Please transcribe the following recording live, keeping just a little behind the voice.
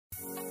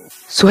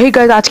सो hey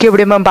guys, आज के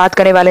video में हम बात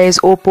करने वाले हैं इस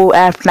Oppo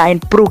F9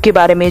 Pro के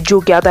बारे में, जो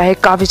कि आता है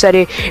काफ़ी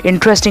सारे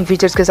इंटरेस्टिंग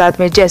फीचर्स के साथ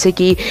में, जैसे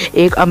कि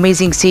एक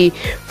अमेजिंग सी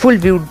फुल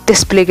व्यू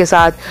डिस्प्ले के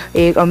साथ,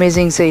 एक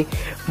अमेजिंग सी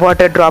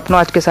वाटर ड्रॉप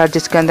नॉच के साथ,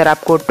 जिसके अंदर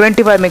आपको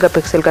 25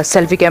 मेगापिक्सल का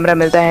सेल्फी कैमरा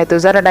मिलता है। तो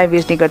ज़्यादा टाइम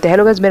वेस्ट नहीं करते।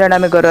 हेलो गाइस, मेरा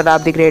नाम है गौरव और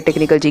आप देख रहे हैं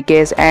technical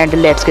GKS and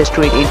let's get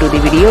straight into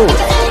the video.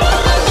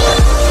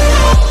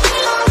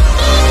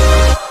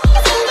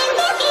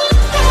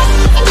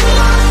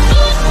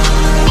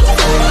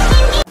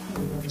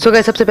 So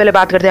guys, सबसे पहले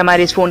बात करते हैं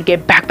हमारे इस फ़ोन के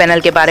बैक पैनल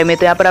के बारे में।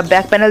 तो यहाँ पर आप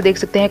बैक पैनल देख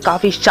सकते हैं,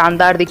 काफ़ी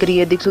शानदार दिख रही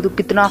है। देख सकते हो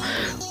कितना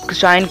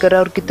शाइन कर रहा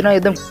है और कितना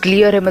एकदम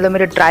क्लियर है, मतलब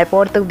मेरे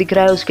ट्राइपॉड तक दिख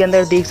रहा है। उसके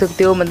अंदर देख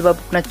सकते हो, मतलब आप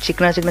अपना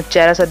चिकना चिकना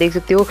चेहरा सा देख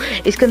सकते हो।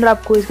 इसके अंदर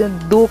आपको इसके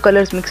अंदर दो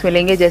कलर्स मिक्स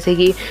मिलेंगे, जैसे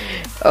कि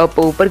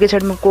ऊपर के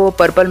साइड में आपको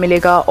पर्पल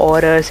मिलेगा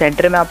और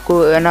सेंटर में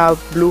आपको ना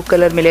ब्लू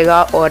कलर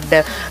मिलेगा, और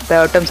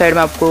बॉटम साइड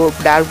में आपको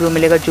डार्क ब्लू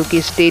मिलेगा, जो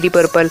कि स्टेरी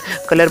पर्पल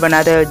कलर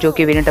बनाता है, जो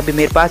कि वेरिएंट अभी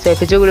मेरे पास है।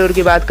 फिजिकल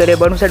की बात करें,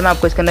 बॉटम साइड में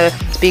आपको इसके अंदर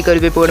स्पीकर,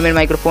 कीबोर्ड में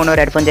माइक्रोफोन और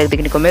हेडफोन जैक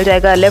देखने को मिल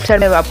जाएगा। लेफ्ट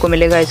साइड में आपको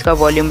मिलेगा इसका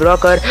वॉल्यूम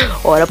रॉकर,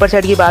 और अपर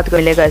साइड की बात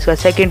मिलेगा इसका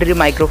सेकेंडरी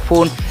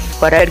माइक्रोफोन।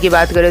 और राइट की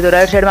बात करें तो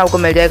राइट साइड में आपको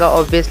मिल जाएगा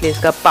ऑब्वियसली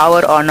इसका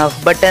पावर ऑन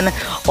ऑफ बटन।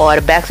 और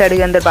बैक साइड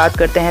के अंदर बात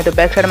करते हैं तो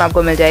बैक साइड में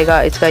आपको मिल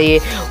जाएगा इसका ये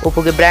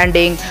ओप्पो की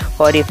ब्रांडिंग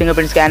और ये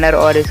फिंगरप्रिंट स्कैनर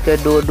और इसके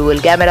दो डुअल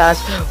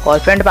कैमरास। और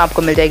फ्रंट में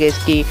आपको मिल जाएगी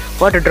इसकी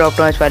वाटर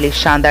ड्रॉप नॉच वाली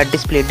शानदार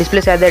डिस्प्ले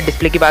से ज़्यादा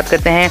डिस्प्ले की बात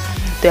करते हैं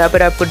तो यहाँ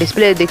पर आपको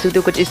डिस्प्ले देख सकते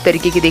हो कुछ इस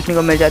तरीके की देखने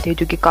को मिल जाती है,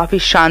 जो कि काफ़ी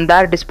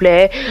शानदार डिस्प्ले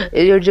है।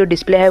 ये जो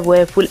डिस्प्ले है वो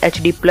है फुल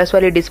HD प्लस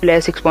वाली डिस्प्ले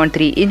है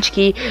 6.3 इंच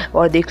की,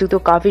 और देख सकते हो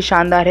काफ़ी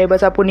शानदार है।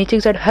 बस आपको नीचे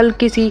की साइड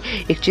हल्की सी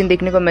एक चिन्ह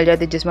देखने को मिल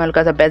जाती है, जिसमें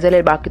हल्का सा बेजल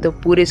है, बाकी तो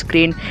पूरी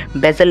स्क्रीन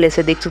बेजल लेस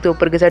है। देख सकते हो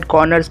ऊपर की साइड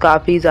कॉर्नर्स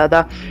काफ़ी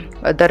ज़्यादा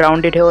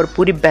राउंडेड है और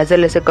पूरी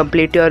बेजल ऐसे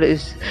कंप्लीट है। और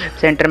इस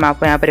सेंटर में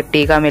आपको यहाँ पर एक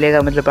टेका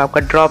मिलेगा, मतलब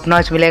आपका ड्रॉप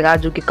नॉच मिलेगा,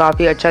 जो कि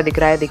काफ़ी अच्छा दिख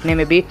रहा है दिखने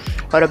में भी।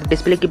 और अब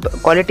डिस्प्ले की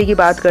क्वालिटी की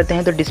बात करते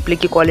हैं तो डिस्प्ले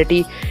की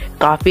क्वालिटी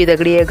काफ़ी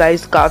तगड़ी है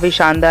गाइस, काफ़ी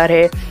शानदार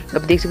है।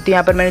 अब देख सकते हैं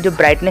यहाँ पर मैंने जो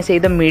ब्राइटनेस है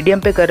एकदम मीडियम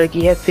पे कर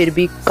रखी है, फिर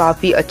भी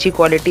काफ़ी अच्छी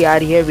क्वालिटी आ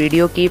रही है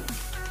वीडियो की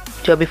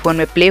जो अभी फ़ोन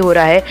में प्ले हो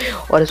रहा है।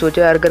 और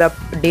सोचो अगर आप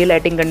डे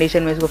लाइटिंग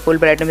कंडीशन में इसको फुल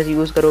ब्राइटनेस में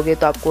यूज़ करोगे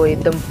तो आपको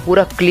एकदम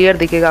पूरा क्लियर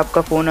दिखेगा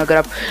आपका फ़ोन। अगर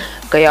आप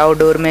कहीं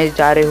आउटडोर में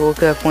जा रहे हो,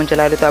 फ़ोन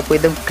चला रहे हो, तो आपको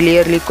एकदम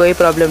क्लियरली कोई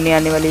प्रॉब्लम नहीं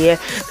आने वाली है।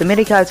 तो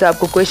मेरे ख्याल से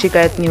आपको कोई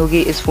शिकायत नहीं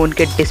होगी इस फ़ोन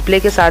के डिस्प्ले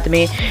के साथ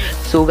में।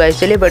 सो गाइस,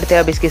 चलिए बढ़ते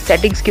हैं अब इसकी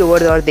सेटिंग्स की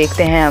ओर और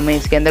देखते हैं हमें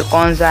इसके अंदर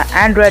कौन सा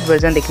एंड्रॉयड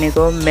वर्जन देखने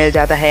को मिल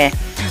जाता है।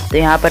 तो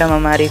यहाँ पर हम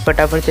हमारी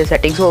फटाफट से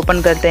सेटिंग्स को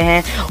ओपन करते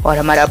हैं और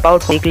हमारा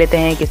अबाउट देख लेते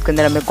हैं कि इसके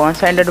अंदर हमें कौन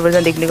सा एंड्रॉयड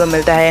वर्जन देखने को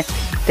मिलता है।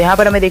 तो यहाँ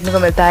पर हमें देखने को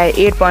मिलता है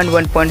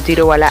 8.1.0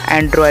 वाला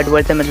एंड्रॉयड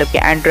वर्जन, मतलब कि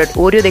एंड्रॉयड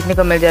ओरियो देखने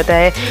को मिल जाता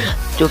है,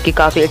 जो कि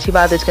काफ़ी अच्छी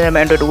बात है। इसके अंदर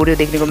एंड्रॉयड ओरियो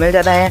देखने को मिल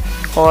जाता है।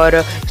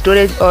 और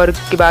स्टोरेज और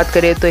की बात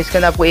करें तो इसके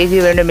अंदर आपको 1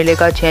 GB वेरिएंट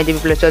मिलेगा, 6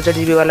 GB प्लस 64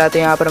 GB वाला। तो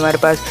यहाँ पर हमारे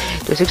पास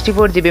जो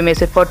 64 GB में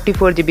से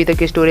 44 GB तक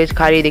की स्टोरेज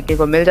खाली देखने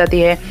को मिल जाती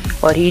है।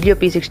 और हीलियो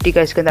P60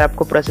 का इसके अंदर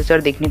आपको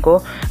प्रोसेसर देखने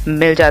को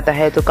मिल जाता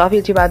है, तो काफ़ी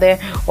अच्छी बात है।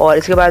 और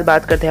इसके बाद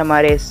बात करते हैं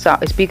हमारे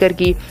स्पीकर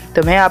की।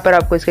 तो मैं यहाँ पर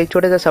आपको इसका एक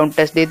छोटा सा साउंड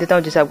टेस्ट दे देता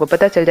हूँ, जिससे आपको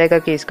पता चल जाएगा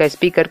कि इसका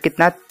स्पीकर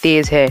कितना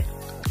तेज़ है,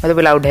 मतलब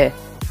लाउड है।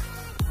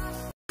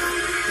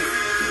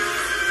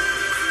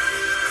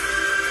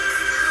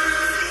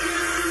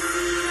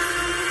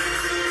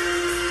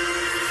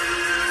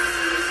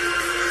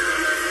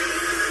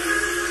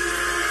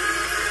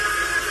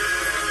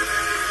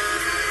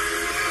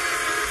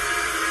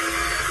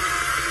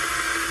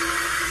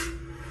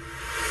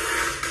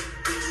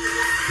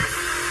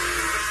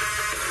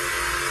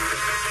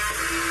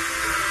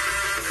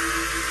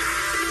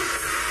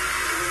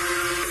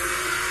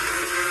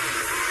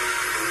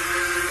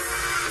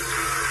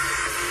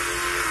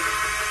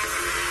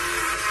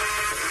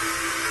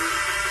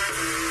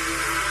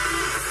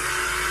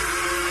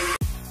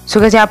 सो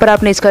गाइस, यहाँ पर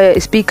आपने इसका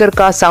स्पीकर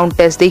का साउंड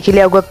टेस्ट देख ही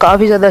लिया होगा,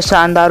 काफ़ी ज़्यादा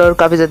शानदार और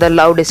काफ़ी ज़्यादा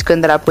लाउड इसके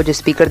अंदर आपको जो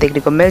स्पीकर देखने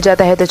को मिल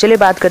जाता है। तो चलिए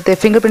बात करते हैं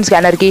फिंगरप्रिंट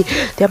स्कैनर की।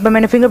 तो यहाँ पर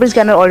मैंने फिंगरप्रिंट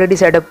स्कैनर ऑलरेडी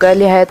सेटअप कर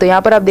लिया है। तो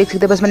यहाँ पर आप देख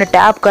सकते हैं, बस मैंने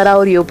टैप करा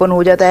और ये ओपन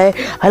हो जाता है,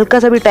 हल्का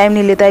सा भी टाइम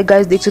नहीं लेता है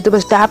गाइस। देख सकते हो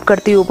बस टैप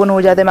करते ही ओपन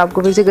हो जाता है। मैं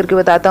आपको फिर से करके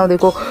बताता हूँ,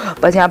 देखो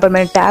बस यहाँ पर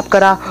मैंने टैप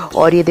करा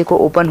और ये देखो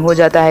ओपन हो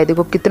जाता है।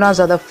 देखो कितना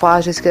ज़्यादा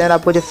फास्ट इसके अंदर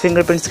आपको जो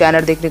फिंगरप्रिंट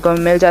स्कैनर देखने को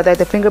मिल जाता है।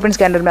 तो फिंगरप्रिंट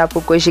स्कैनर में आपको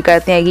कोई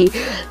शिकायत नहीं आएगी।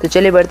 तो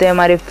चलिए बढ़ते हैं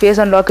हमारे फेस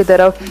अनलॉक की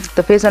तरफ।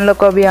 तो फेस अनलॉक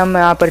को भी हम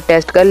यहाँ पर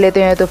टेस्ट कर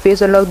लेते हैं। तो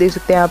फेस अनलॉक देख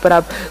सकते हैं यहाँ पर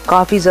आप,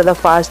 काफ़ी ज़्यादा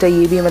फास्ट है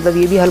ये भी, मतलब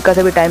ये भी हल्का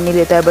सा भी टाइम नहीं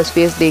लेता है, बस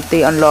फेस देखते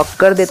ही अनलॉक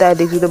कर देता है।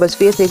 देख सकते हो बस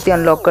फेस देखते ही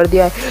अनलॉक कर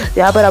दिया है।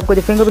 यहाँ पर आपको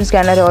जो फिंगरप्रिंट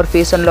स्कैनर है और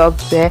फेस अनलॉक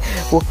है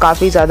वो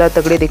काफ़ी ज़्यादा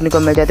तगड़े देखने को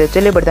मिल जाते हैं।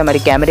 चलिए बढ़ते हैं हमारे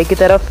कैमरे की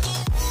तरफ।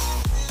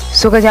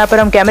 सो गाइस, यहाँ पर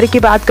हम कैमरे की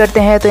बात करते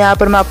हैं तो यहाँ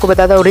पर मैं आपको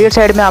बताता हूँ, रियर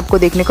साइड में आपको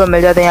देखने को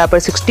मिल जाता है यहाँ पर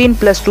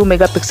 16+2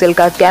 मेगापिक्सल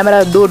का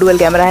कैमरा, 2 डुअल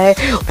कैमरा है।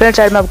 फ्रंट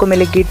साइड में आपको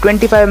मिलेगी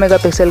 25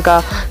 मेगापिक्सल का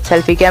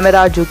सेल्फी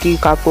कैमरा, जो कि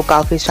आपको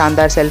काफ़ी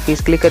शानदार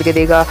सेल्फीज क्लिक करके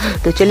देगा।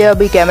 तो चलिए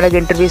अभी कैमरा के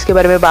इंटरफेस के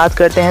बारे में बात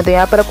करते हैं। तो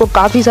यहाँ पर आपको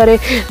काफ़ी सारे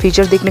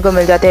फीचर्स देखने को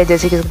मिल जाते हैं,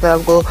 जैसे कि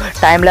आपको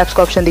टाइम लैप्स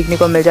का ऑप्शन देखने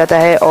को मिल जाता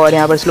है, और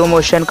यहाँ पर स्लो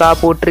मोशन का,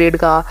 पोर्ट्रेट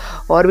का,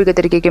 और भी कई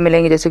तरीके के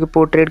मिलेंगे। जैसे कि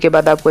पोर्ट्रेट के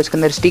बाद आपको इसके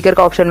अंदर स्टिकर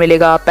का ऑप्शन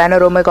मिलेगा,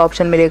 पैनोरामा का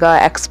ऑप्शन मिलेगा,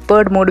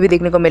 एक्सपर्ट मोड भी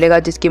देखने को मिलेगा,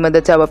 जिसकी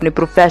मदद से आप अपनी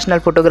प्रोफेशनल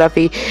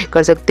फोटोग्राफी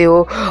कर सकते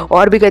हो।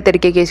 और भी कई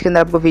तरीके के इसके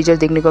अंदर आपको फीचर्स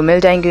देखने को मिल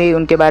जाएंगे,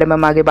 उनके बारे में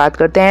हम आगे बात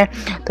करते हैं।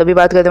 तो अभी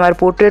बात करते हैं हमारे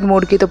पोर्ट्रेट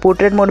मोड की। तो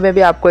पोर्ट्रेट मोड में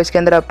भी आपको इसके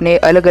अंदर अपने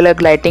अलग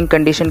अलग लाइटिंग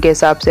कंडीशन के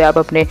हिसाब से आप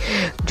अपने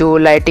जो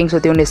लाइटिंग्स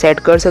होती है उन्हें सेट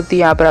कर सकती है।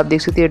 यहाँ पर आप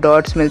देख सकती है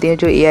डॉट्स मिलती हैं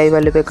जो AI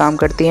वाले पे काम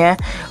करती हैं,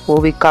 वो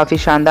भी काफ़ी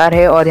शानदार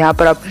है। और यहाँ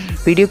पर आप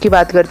वीडियो की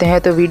बात करते हैं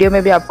तो वीडियो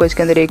में भी आपको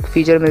इसके अंदर एक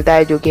फीचर मिलता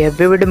है जो कि है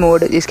विविड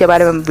मोड। इसके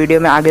बारे में हम वीडियो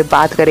में आगे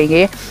बात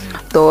करेंगे।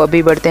 तो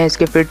अभी बढ़ते हैं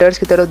इसके फ़िल्टर्स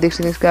की तरफ। देख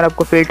सकते हैं इसके अंदर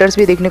आपको फ़िल्टर्स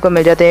भी देखने को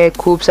मिल जाते हैं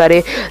खूब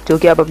सारे, जो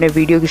कि आप अपने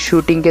वीडियो की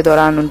शूटिंग के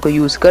दौरान उनको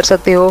यूज़ कर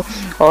सकते हो।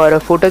 और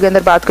फोटो के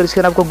अंदर बात करें इसके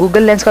अंदर आपको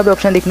गूगल लेंस का भी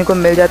ऑप्शन देखने को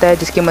मिल जाता है,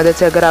 जिसकी मदद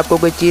से अगर आपको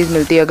कोई चीज़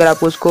मिलती है, अगर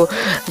आपको उसको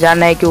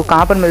जानना है कि वो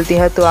कहाँ पर मिलती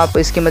है, तो आप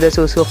इसकी मदद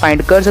से उसको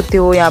फाइंड कर सकते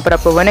हो। यहाँ पर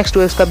आपको 1x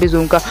 2x का भी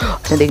जूम का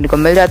ऑप्शन देखने को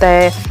मिल जाता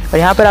है। और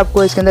यहाँ पर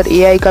आपको इसके अंदर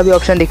AI का भी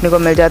ऑप्शन देखने को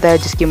मिल जाता है,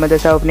 जिसकी मदद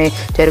से आप अपने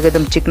चेहरे को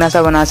एकदम चिकना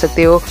सा बना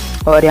सकते हो।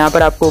 और यहाँ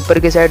पर आपको ऊपर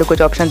की साइड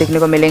कुछ ऑप्शन देखने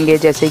को मिलेंगे,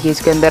 जैसे कि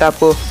इसके अंदर आपको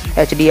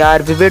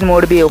HDR विविड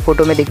मोड भी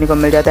फोटो में देखने को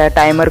मिल जाता है,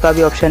 टाइमर का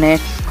भी ऑप्शन है।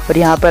 और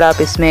यहाँ पर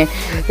आप इसमें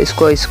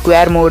इसको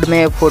स्क्वायर मोड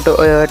में फ़ोटो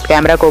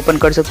कैमरा को ओपन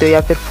कर सकते हो,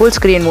 या फिर फुल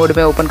स्क्रीन मोड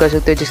में ओपन कर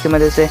सकते हो, जिसकी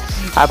मदद से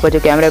आपका जो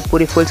कैमरा है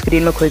पूरी फुल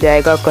स्क्रीन में खुल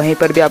जाएगा। कहीं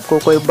पर भी आपको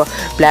कोई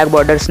ब्लैक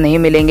बॉर्डर्स नहीं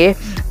मिलेंगे,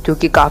 जो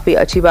कि काफ़ी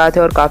अच्छी बात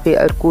है और काफ़ी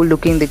कूल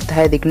लुकिंग दिखता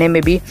है दिखने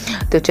में भी।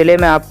 तो चलिए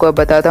मैं आपको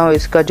बताता हूँ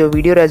इसका जो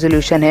वीडियो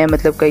रेजोल्यूशन है,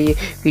 मतलब कि ये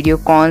वीडियो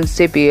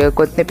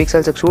कितने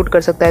पिक्सल तक शूट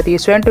कर सकता है। तो ये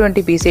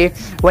 720p से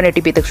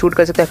 180p तक शूट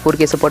कर सकता है,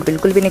 4K सपोर्ट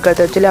बिल्कुल भी नहीं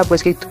करता। चलिए आपको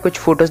इसकी कुछ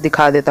फ़ोटोज़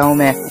दिखा देता हूँ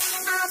मैं।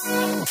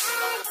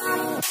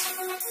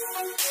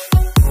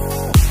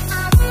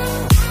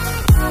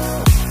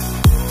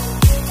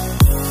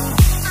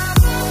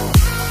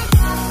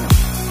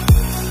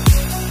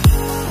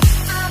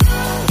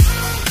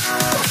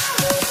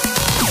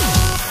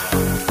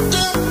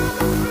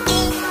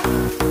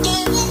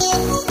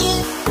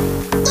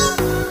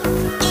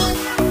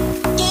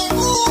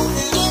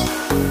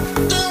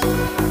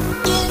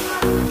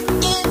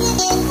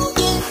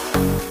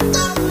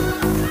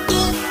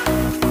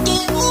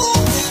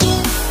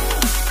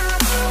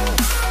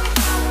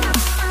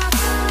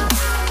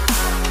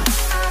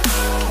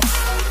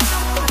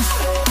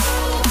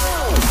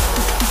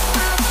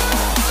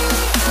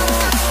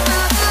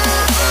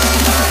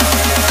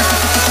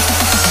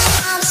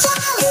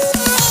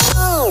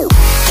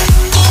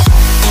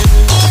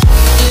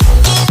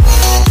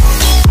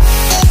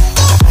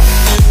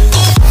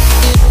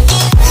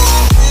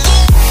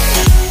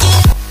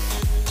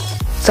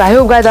 आई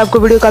होप गाइस आपको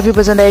वीडियो काफ़ी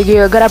पसंद आएगी।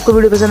 अगर आपको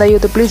वीडियो पसंद आई हो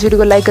तो प्लीज़ वीडियो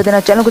को लाइक कर देना,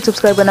 चैनल को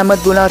सब्सक्राइब करना मत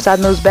भूलना, और साथ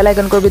में उस बेल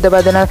आइकन को भी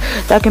दबा देना,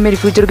 ताकि मेरी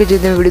फ्यूचर की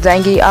जितनी वीडियोस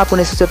आएंगी आप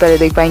उन्हें सबसे पहले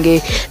देख पाएंगे।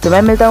 तो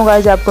मैं मिलता हूँ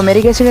गाइस आपको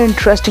मेरी कैसे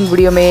इंटरेस्टिंग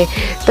वीडियो में,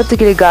 तब तक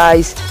के लिए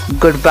गाइस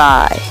गुड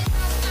बाय।